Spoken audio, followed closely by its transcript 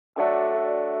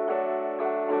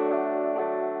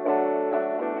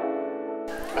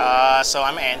So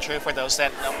I'm Andrew, for those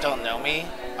that don't know me.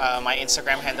 My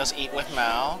Instagram handle is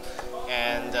Eatwithmao,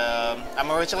 and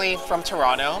I'm originally from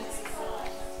Toronto.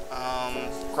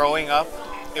 Growing up,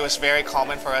 it was very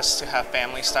common for us to have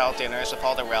family-style dinners with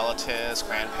all the relatives,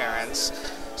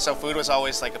 grandparents. So food was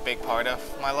always like a big part of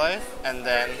my life, and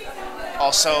then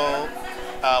also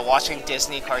watching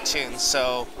Disney cartoons.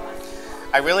 So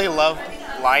I really loved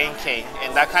Lion King,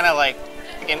 and that kind of like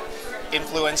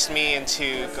influenced me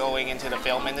into going into the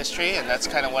film industry, and that's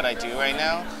kind of what I do right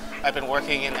now. I've been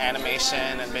working in animation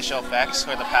and visual effects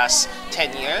for the past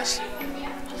 10 years,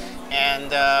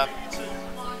 and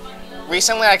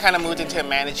recently I kind of moved into a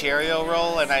managerial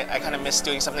role, and I kind of miss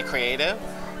doing something creative.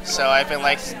 So I've been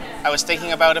like, I was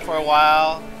thinking about it for a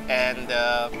while, and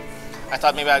I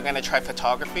thought maybe I'm going to try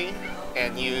photography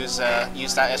and use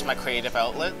that as my creative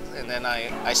outlet, and then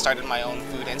I started my own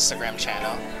food Instagram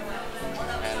channel.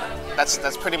 And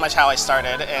that's pretty much how I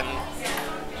started.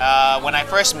 And when I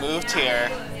first moved here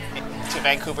to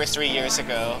Vancouver 3 years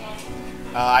ago,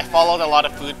 I followed a lot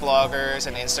of food bloggers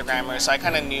and Instagrammers, so I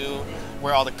kind of knew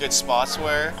where all the good spots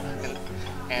were,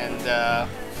 and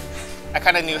I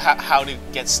kind of knew how to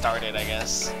get started, I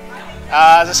guess.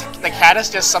 The cat is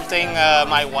just something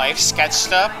my wife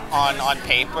sketched up on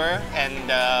paper, and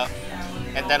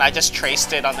then I just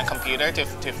traced it on the computer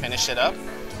to finish it up.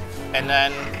 And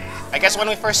then I guess when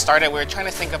we first started, we were trying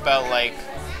to think about like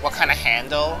what kind of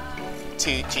handle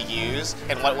to use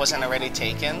and what wasn't already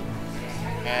taken.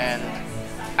 And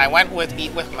I went with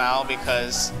Eatwithmao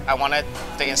because I wanted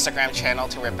the Instagram channel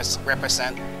to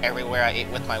represent everywhere I ate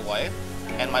with my wife.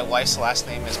 And my wife's last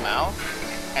name is Mao.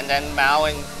 And then Mao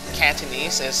in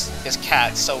Cantonese is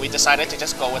cat, so we decided to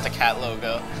just go with the cat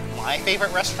logo. My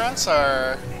favorite restaurants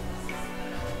are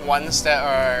ones that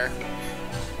are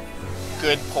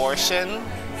good portion,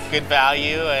 good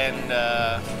value, and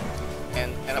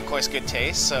of course good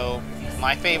taste. So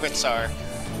my favorites are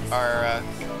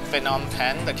Phnom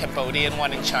Penh, the Cambodian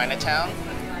one in Chinatown.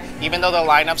 Even though the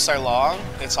lineups are long,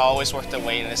 it's always worth the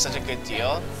wait, and it's such a good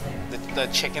deal. The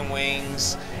chicken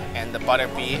wings and the butter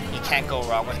beef, you can't go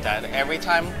wrong with that. Every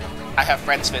time I have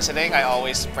friends visiting, I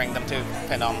always bring them to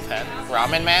Phnom Penh.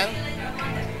 Ramen Man,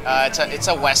 it's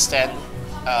a West End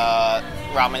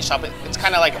ramen shop. It's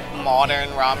kind of like modern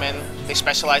ramen. They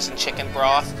specialize in chicken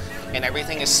broth, and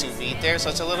everything is sous vide there, so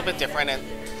it's a little bit different. And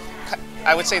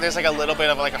I would say there's like a little bit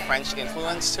of like a French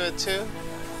influence to it too.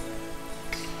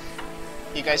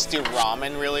 You guys do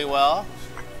ramen really well,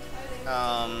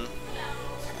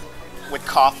 with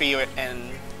coffee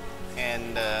and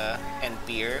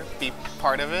beer be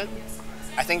part of it.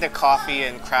 I think the coffee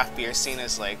and craft beer scene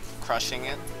is like crushing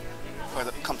it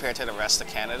compared to the rest of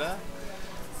Canada.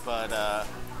 But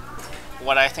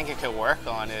what I think it could work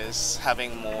on is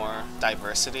having more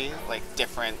diversity, like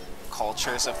different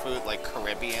cultures of food, like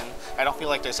Caribbean. I don't feel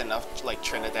like there's enough like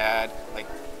Trinidad,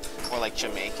 or like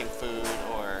Jamaican food,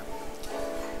 or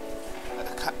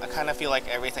I kind of feel like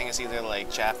everything is either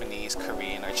like Japanese,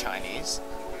 Korean, or Chinese.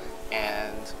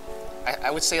 And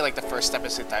I would say like the first step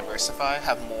is to diversify,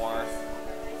 have more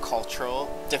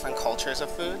different cultures of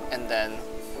food, and then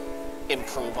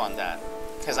improve on that.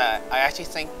 Because I actually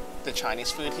think the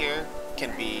Chinese food here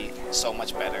can be so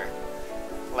much better,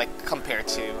 like compared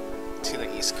to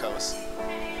the East Coast.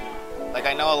 Like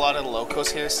I know a lot of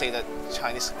locals here say that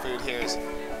Chinese food here is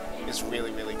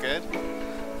really, really good,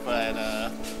 but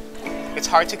it's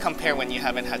hard to compare when you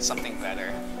haven't had something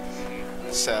better.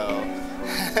 So,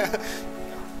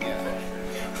 yeah.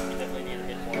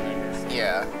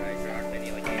 Yeah.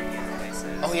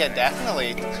 Oh yeah,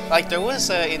 definitely. Like there was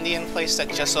an Indian place that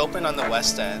just opened on the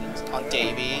West End, on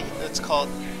Davie.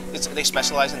 They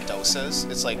specialize in dosas.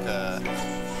 It's like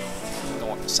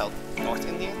North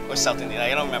Indian or South Indian. I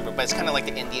don't remember, but it's kind of like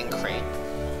the Indian crepe.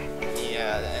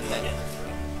 Yeah, and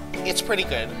then it's pretty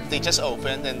good. They just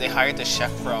opened, and they hired the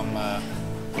chef from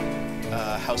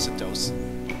House of Dosas.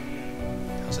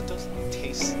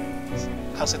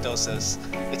 House of Dosas.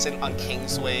 It's on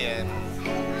Kingsway and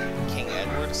King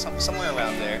Edward, somewhere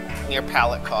around there, near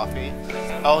Palette Coffee.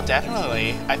 Oh,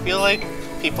 definitely. I feel like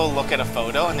people look at a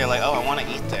photo and they're like, oh, I want to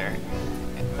eat there.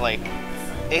 Like,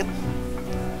 it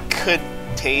could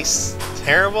taste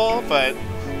terrible, but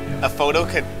a photo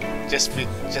could just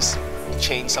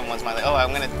change someone's mind. Like, oh,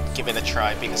 I'm gonna give it a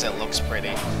try because it looks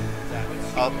pretty.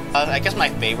 I guess my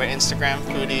favorite Instagram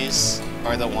foodies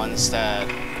are the ones that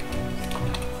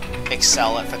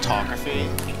excel at photography.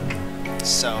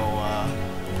 So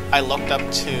I looked up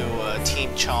to Team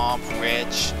Chomp,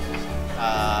 Rich,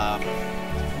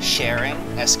 Sharon,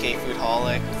 SK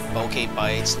Foodholic, OK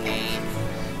Bites, Nate.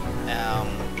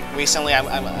 recently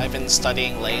I've been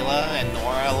studying Layla and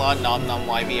Nora a lot, Nom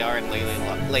YVR and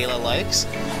Layla likes.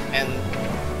 And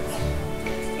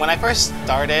when I first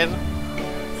started,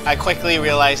 I quickly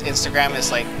realized Instagram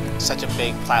is like such a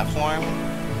big platform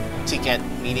to get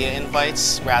media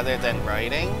invites rather than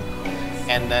writing.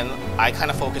 And then I kind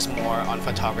of focused more on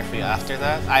photography after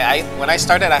that. When I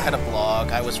started, I had a blog,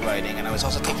 I was writing, and I was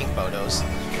also taking photos.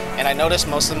 And I noticed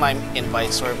most of my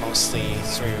invites were mostly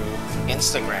through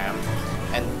Instagram,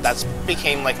 and that's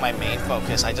became like my main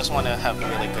focus. I just want to have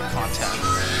really good content.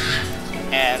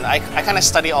 And I kind of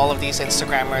study all of these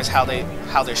Instagrammers,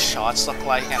 how their shots look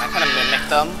like, and I kind of mimic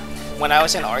them. When I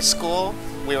was in art school,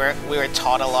 we were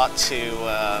taught a lot to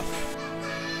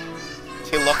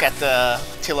look at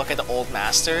the old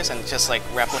masters and just like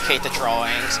replicate the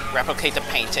drawings, replicate the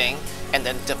painting, and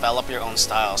then develop your own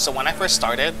style. So when I first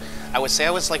started, I would say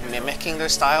I was like mimicking their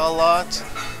style a lot,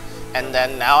 and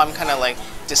then now I'm kind of like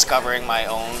discovering my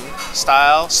own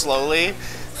style slowly.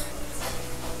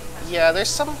 Yeah, there's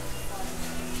some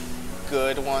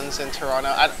good ones in Toronto.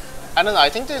 I don't know. I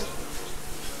think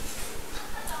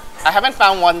I haven't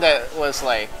found one that was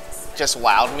like just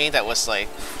wowed me, that was like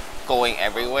going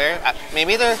everywhere.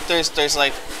 Maybe there's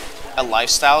like a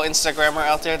lifestyle Instagrammer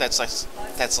out there that's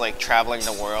like traveling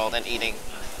the world and eating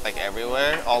like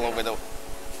everywhere, all over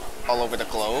the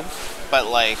globe. But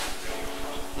like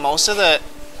most of the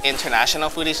international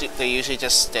foodies, they usually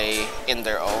just stay in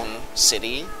their own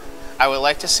city. I would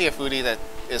like to see a foodie that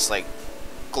is like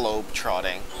globe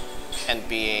trotting and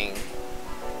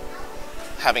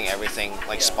having everything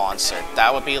like sponsored.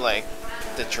 That would be like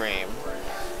the dream.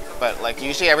 But like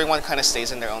usually everyone kind of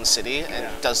stays in their own city and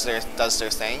does their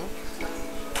thing.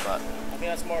 But I think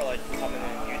that's more like common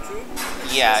on YouTube.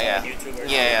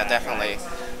 Yeah, definitely.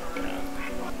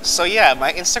 So yeah,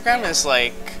 my Instagram is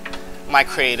like my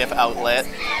creative outlet,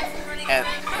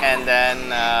 and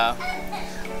then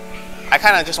I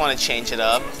kind of just want to change it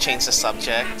up, change the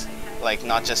subject, like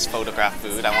not just photograph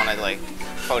food. I want to like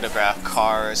photograph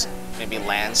cars, maybe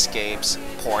landscapes,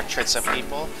 portraits of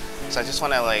people. So I just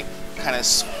want to like kind of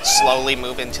slowly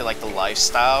move into like the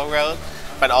lifestyle road,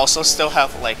 but also still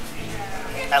have like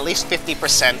at least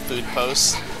 50% food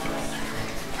posts.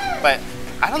 But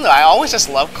I don't know, I always just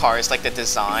love cars, like the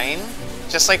design,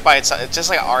 just like by itself, just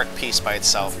like an art piece by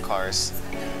itself. Cars.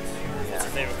 What's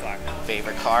your favorite car?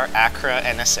 Favorite car? Acura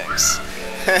NSX.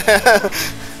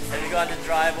 Have you gotten to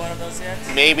drive one of those yet?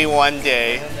 Maybe one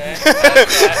day. Okay.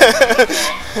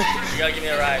 You gotta give me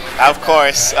a ride. Of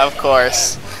course, of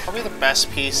course. Probably the best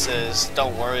piece is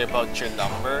don't worry about your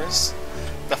numbers.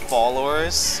 The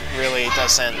followers really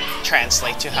doesn't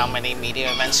translate to how many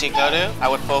media events you go to. I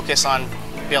would focus on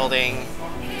building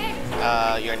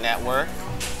your network,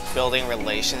 building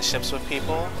relationships with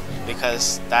people,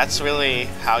 because that's really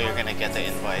how you're gonna get the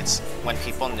invites. When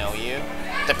people know you,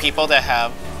 the people that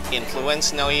have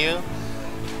influence know you.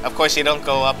 Of course, you don't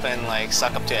go up and like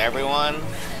suck up to everyone,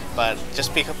 but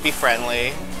just be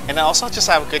friendly. And also just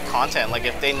have good content. Like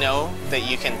if they know that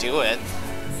you can do it,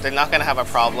 they're not gonna have a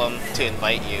problem to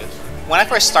invite you. When I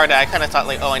first started, I kind of thought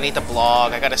like, oh, I need to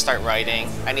blog, I gotta start writing,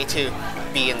 I need to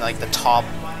be in like the top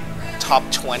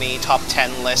 20, top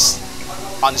 10 list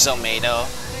on Zomato.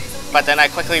 But then I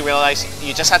quickly realized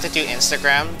you just have to do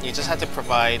Instagram, you just have to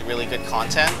provide really good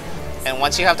content. And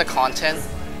once you have the content,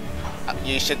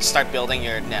 you should start building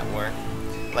your network.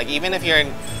 Like even if you're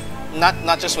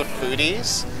not just with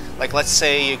foodies, like let's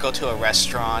say you go to a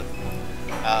restaurant,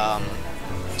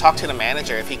 talk to the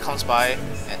manager. If he comes by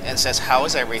and says, how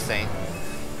is everything?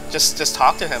 Just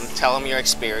talk to him, tell him your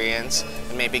experience,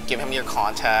 and maybe give him your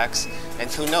contacts. And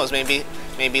who knows, maybe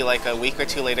like a week or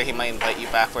two later he might invite you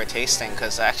back for a tasting,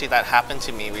 because actually that happened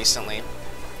to me recently.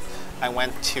 I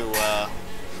went to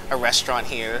a restaurant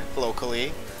here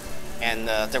locally, and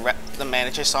the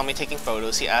manager saw me taking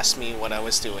photos. He asked me what I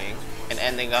was doing, and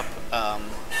ending up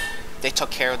they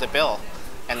took care of the bill.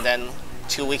 And then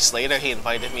 2 weeks later he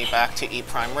invited me back to eat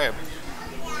prime rib.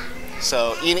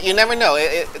 So you never know.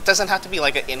 It doesn't have to be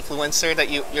like an influencer that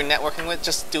you're networking with.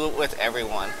 Just do it with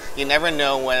everyone. You never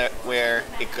know where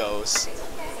it goes.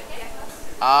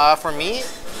 For me,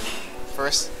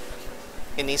 first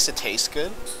it needs to taste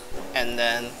good, and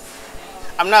then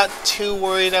I'm not too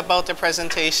worried about the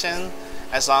presentation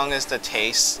as long as the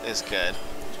taste is good.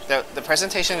 The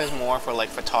presentation is more for like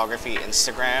photography,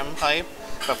 Instagram type,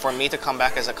 but for me to come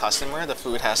back as a customer, the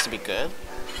food has to be good,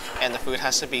 and the food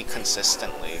has to be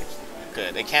consistently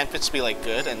good. It can't just be like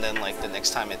good and then like the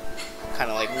next time it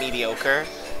kind of like mediocre.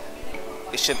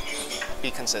 It should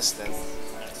be consistent.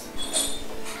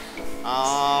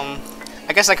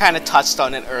 I guess I kind of touched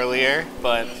on it earlier,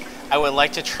 but I would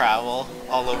like to travel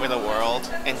all over the world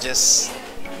and just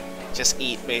just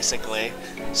eat basically.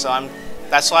 So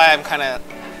that's why I'm kind of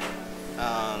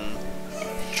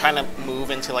trying to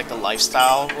move into like the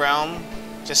lifestyle realm,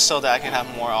 just so that I can have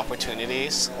more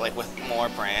opportunities, like with more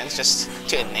brands, just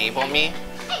to enable me.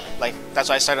 Like that's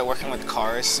why I started working with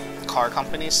car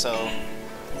companies. So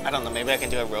I don't know, maybe I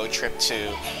can do a road trip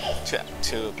to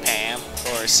Pam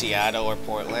or Seattle or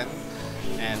Portland,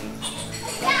 and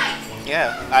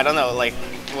yeah, I don't know, like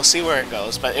we'll see where it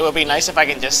goes. But it would be nice if I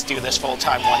can just do this full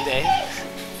time one day.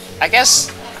 I guess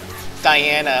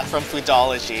Diana from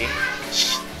Foodology,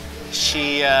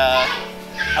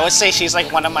 I would say she's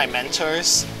like one of my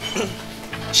mentors.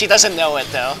 She doesn't know it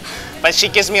though, but she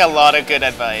gives me a lot of good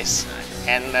advice.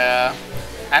 And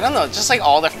I don't know, just like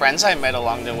all the friends I met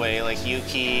along the way, like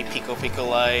Yuki, Pico Pico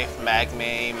Life,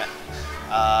 Magme,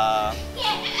 I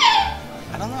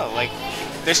don't know, like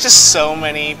there's just so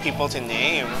many people to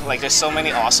name. Like there's so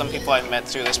many awesome people I've met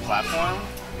through this platform.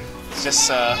 It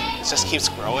just keeps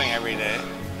growing every day.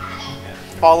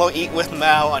 Follow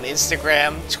Eatwithmao on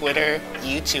Instagram, Twitter,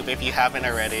 YouTube if you haven't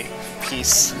already.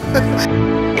 Peace.